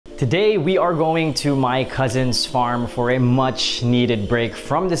Today we are going to my cousin's farm for a much needed break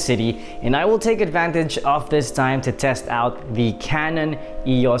from the city, and I will take advantage of this time to test out the Canon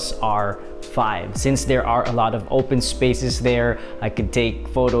EOS R5. Since there are a lot of open spaces there, I could take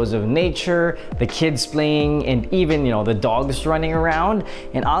photos of nature, the kids playing, and even, the dogs running around.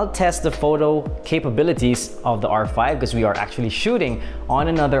 And I'll test the photo capabilities of the R5 because we are actually shooting on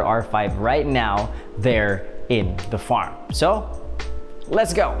another R5 right now there in the farm. So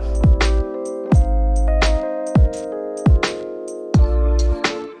let's go.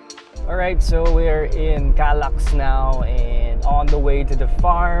 All right, so we're in Calax now and on the way to the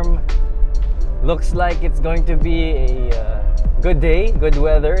farm. Looks like it's going to be a good day, good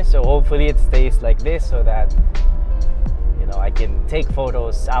weather. So hopefully it stays like this so that, I can take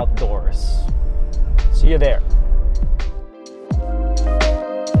photos outdoors. See you there.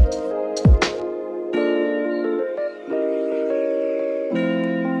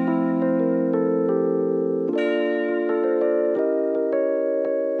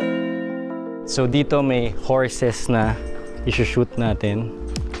 So dito may horses na i-shoot natin.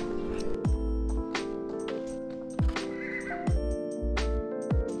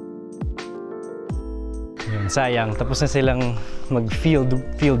 Yan, sayang, tapos na silang mag-field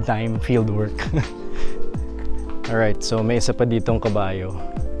work. Alright, so may isa pa ditong kabayo.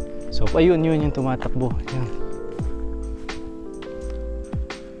 So ayun, yun yung tumatakbo. Yan.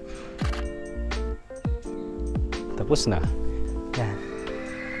 Tapos na. Yan.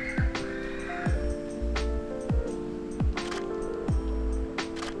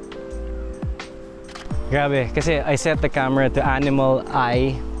 Grabe, kasi I set the camera to animal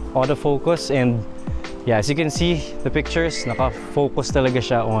eye autofocus, and yeah, as you can see the pictures, naka-focus talaga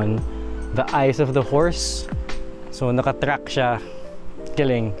siya on the eyes of the horse. So naka-track siya.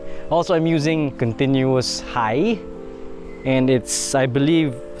 Galing. Also, I'm using continuous high, and it's, I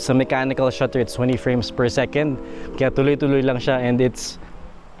believe, sa mechanical shutter, it's 20 frames per second. Kaya tuloy-tuloy lang siya, and it's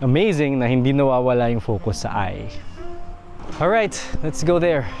amazing na hindi nawawala yung focus sa eye. Alright, let's go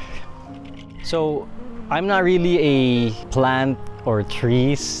there. So I'm not really a plant or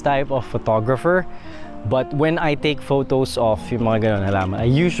trees type of photographer, but when I take photos of yung mga ganun halaman, I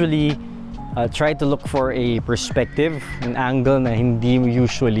usually try to look for a perspective, an angle na hindi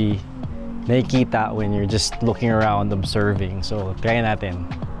usually nakikita when you're just looking around observing. So try natin.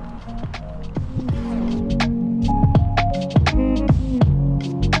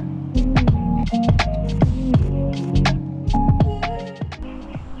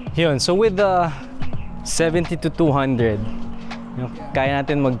 Yun, so with the 70 to 200, kaya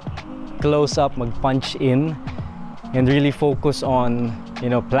natin mag-close up, mag-punch in, and really focus on,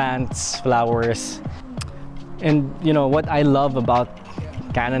 plants, flowers. And what I love about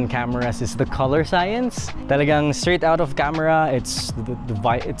Canon cameras is the color science. Talagang straight out of camera, it's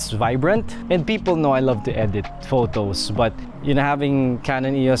vibrant. And people know I love to edit photos, but having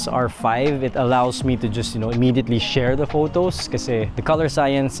Canon EOS R5, it allows me to just immediately share the photos kasi the color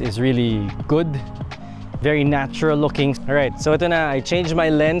science is really good. Very natural looking. All right, so ito na, I changed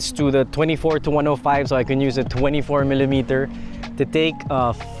my lens to the 24 to 105 so I can use a 24mm to take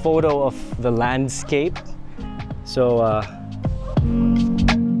a photo of the landscape. So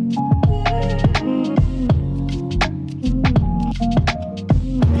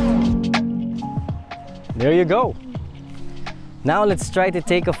there you go. Now let's try to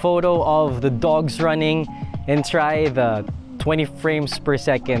take a photo of the dogs running and try the 20 frames per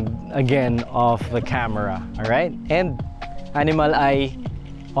second again of the camera. All right, and animal eye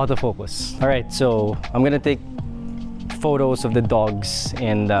autofocus. All right, so I'm gonna take photos of the dogs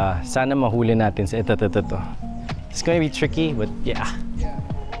and sana mahuli natin sa ito. It's gonna be tricky, but yeah.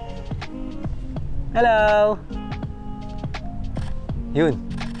 Hello. Yun.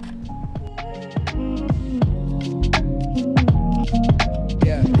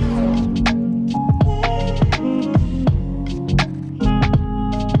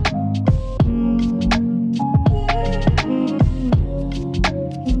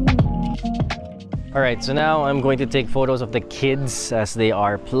 Alright, so now I'm going to take photos of the kids as they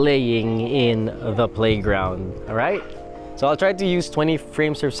are playing in the playground. Alright? So I'll try to use 20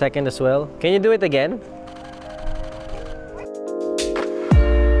 frames per second as well. Can you do it again?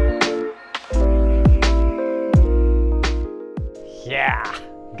 Yeah,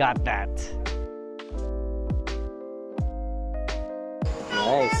 got that.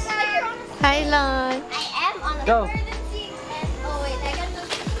 Nice. Hi, Lon. I am on Go. emergency. Oh wait, I got to.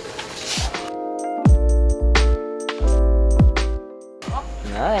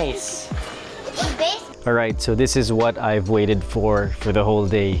 Nice. All right, so this is what I've waited for the whole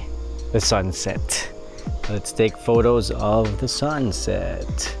day, the sunset. Let's take photos of the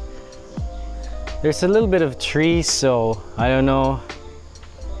sunset. There's a little bit of trees, so I don't know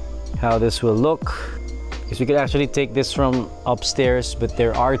how this will look. Because we could actually take this from upstairs, but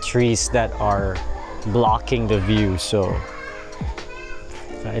there are trees that are blocking the view, so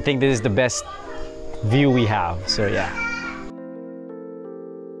I think this is the best view we have, so yeah.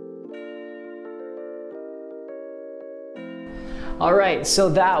 Alright, so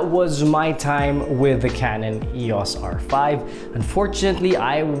that was my time with the Canon EOS R5. Unfortunately,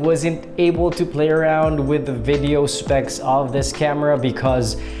 I wasn't able to play around with the video specs of this camera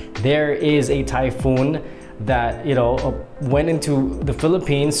because there is a typhoon that, you know, went into the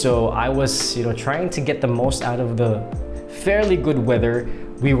Philippines. So I was, you know, trying to get the most out of the fairly good weather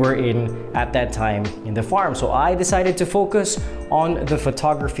we were in at that time in the farm. So I decided to focus on the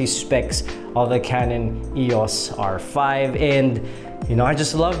photography specs of the Canon EOS R5, and you know, I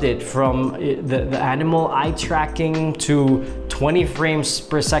just loved it, from the animal eye tracking to 20 frames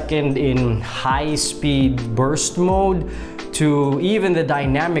per second in high speed burst mode to even the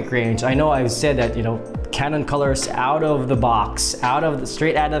dynamic range. I know I've said that, you know, Canon colors out of the box,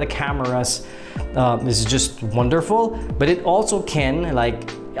 straight out of the cameras, this is just wonderful, but it also can,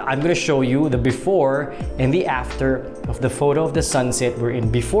 like, I'm gonna show you the before and the after of the photo of the sunset we're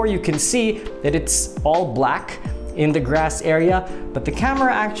in. Before, you can see that it's all black in the grass area, but the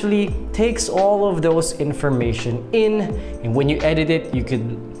camera actually takes all of those information in, and when you edit it, you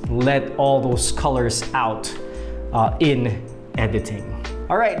can let all those colors out in editing.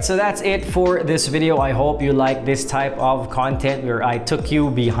 Alright, so that's it for this video. I hope you like this type of content where I took you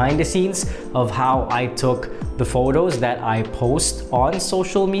behind the scenes of how I took the photos that I post on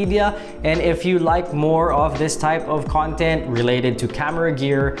social media. And if you like more of this type of content related to camera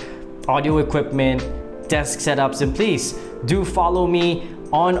gear, audio equipment, desk setups, and please do follow me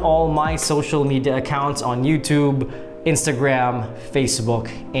on all my social media accounts on YouTube, Instagram, Facebook,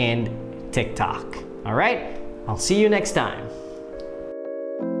 and TikTok. Alright, I'll see you next time.